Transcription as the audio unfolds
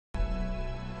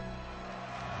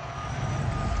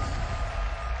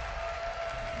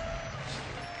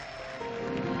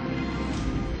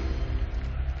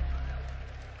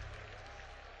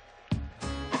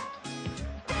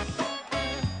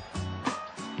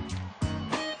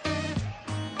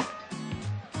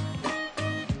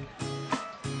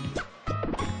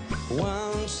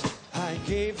Once I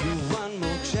gave you one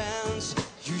more chance.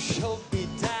 You showed me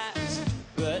that,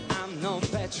 but I'm no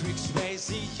Patrick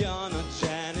Swayze. You're not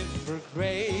Jennifer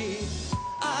Grey.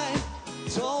 I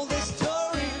told this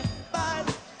story,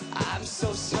 but I'm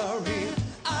so sorry.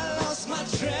 I lost my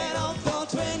train of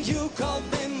thought when you called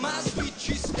me my sweet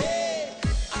cheesecake.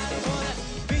 I don't wanna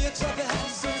be a trouble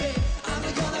someday. I'm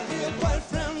not gonna be a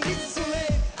boyfriend, it's too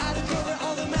late. I don't cover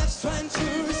all the maps trying to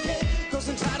escape, 'cause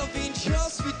I'm tired of being your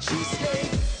sweet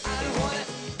cheesecake. I don't wanna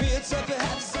be a trouble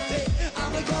someday.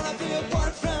 I'm not gonna be a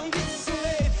boyfriend, it's too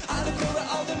late. I don't cover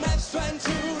all the maps trying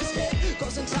to escape,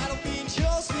 'cause I'm tired of being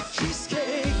your sweet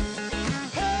cheesecake.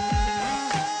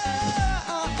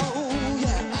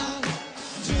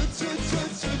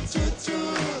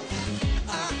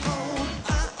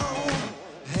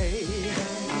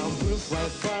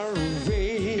 Far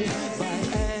away by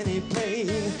any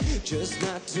plane, just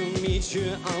not to meet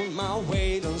you on my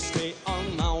way. Don't stay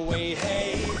on my way.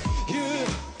 Hey, you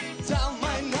dial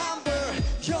my number,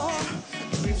 your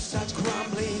dreams start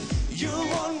crumbling. You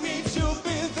want me to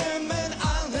be the man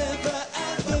I'll never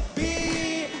ever be.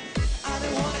 I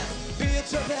don't wanna be a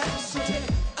trouble someday.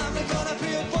 I'm not gonna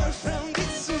be a boyfriend,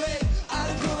 it's too late. I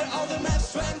don't cover all the maps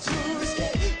trying to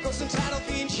escape, 'cause I'm tired of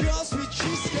being your sweet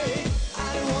cheesecake. I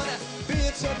don't wanna be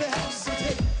a trouble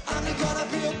someday. I'm not gonna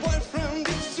be a boyfriend,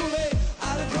 it's too late.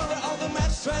 I don't cover all the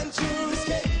maps trying to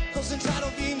escape, 'cause I'm tired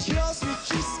of being your sweet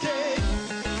cheesecake.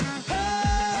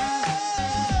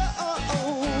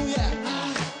 Oh, yeah.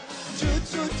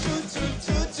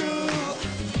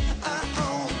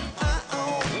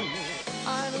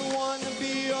 I don't wanna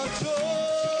be your toy.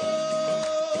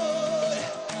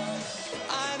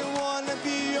 I don't wanna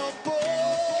be your boy.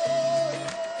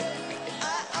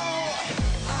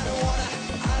 I don't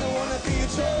wanna be a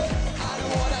toy. I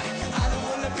don't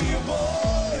wanna be a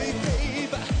boy,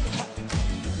 babe.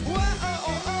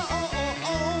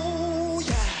 Oh,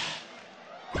 yeah.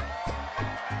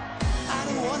 I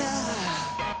don't wanna.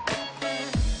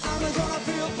 I'm not gonna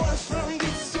be a boyfriend,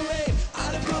 it's too late. I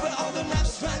don't cover all the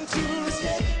maps trying to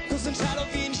escape, 'cause I'm tired of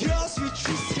being your sweet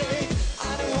cheesecake.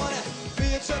 I don't wanna be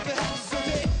a trouble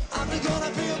someday. I'm not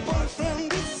gonna be a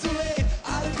boyfriend, it's too late. I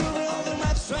don't cover all the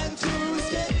maps trying to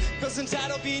escape, 'cause I'm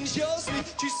tired of being your sweet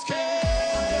cheesecake.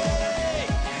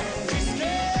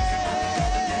 Cheesecake.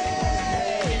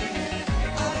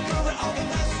 I don't cover all the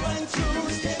maps trying to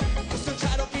escape, 'cause I'm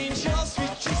tired of being your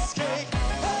sweet cheesecake.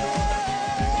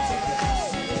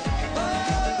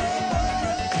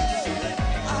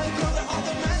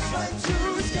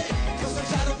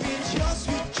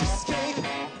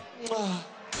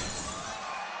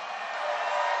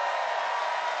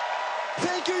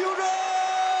 Thank you, Euro!